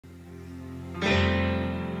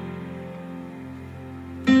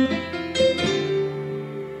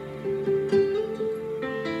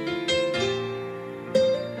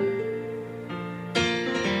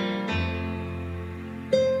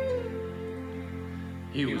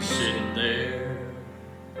He was sitting there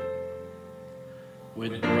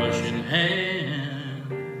with brush in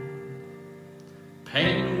hand,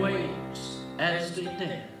 painting waves as they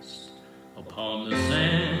danced upon the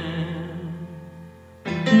sand.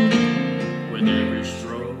 With every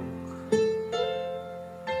stroke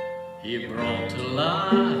he brought to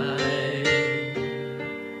light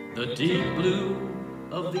the deep blue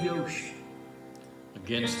of the ocean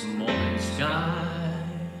against the morning sky.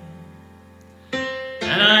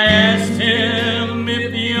 And I asked him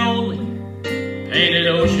if he only painted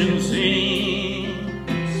ocean scenes.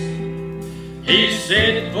 He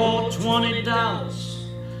said, for $20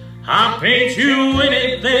 I'll paint you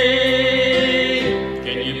anything.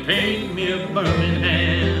 Can you paint me a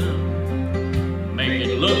Birmingham? Make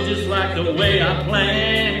it look just like the way I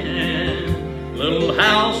planned. Little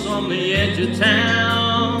house on the edge of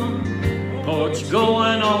town, porch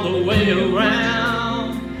going all the way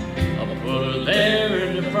around. I'll put her there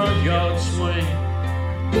in the front yard swing,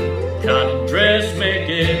 cotton dress, make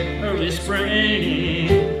it early spring.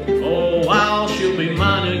 For a while she'll be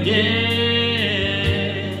mine again.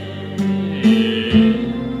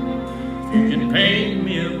 If you can paint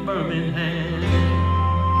me a Birmingham.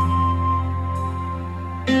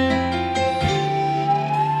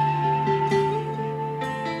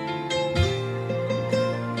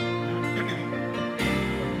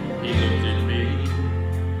 He looked at me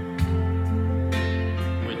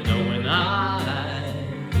with knowing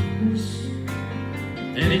eyes.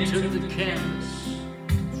 Then he took the canvas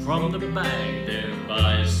from the bag there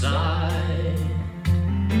by his side,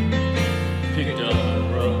 picked up a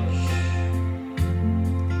brush,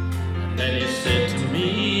 and then he said to me,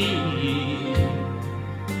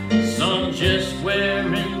 son, just where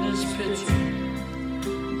in this picture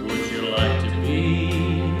would you like to be?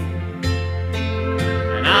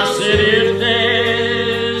 And I said, if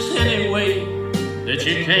there's any way that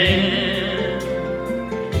you can,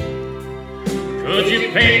 could you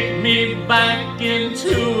paint me back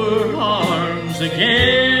into her arms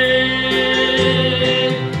again?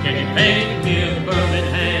 Can you paint me a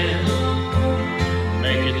Birmingham?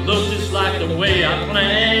 Make it look just like the way I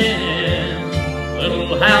planned.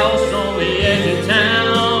 Little house on the edge of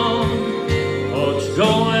town, porch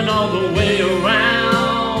going all the way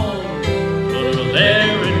around. Put her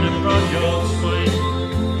there in the front yard swing,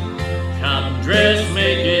 cotton dress,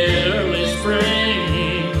 make it early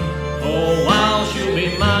spring. For a while she'll be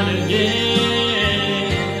mine again.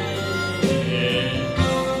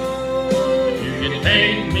 If you can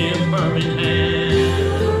paint me a Birmingham.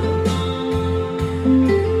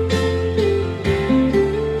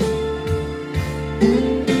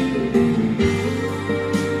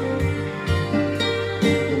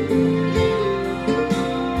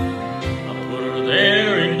 I'll put her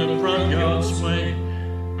there in the front yard swing,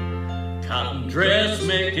 cotton dress,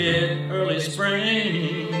 make it early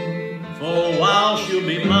spring. For a while she'll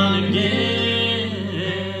be mine again.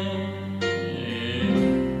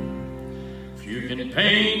 If you can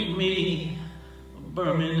paint me a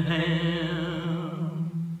Birmingham.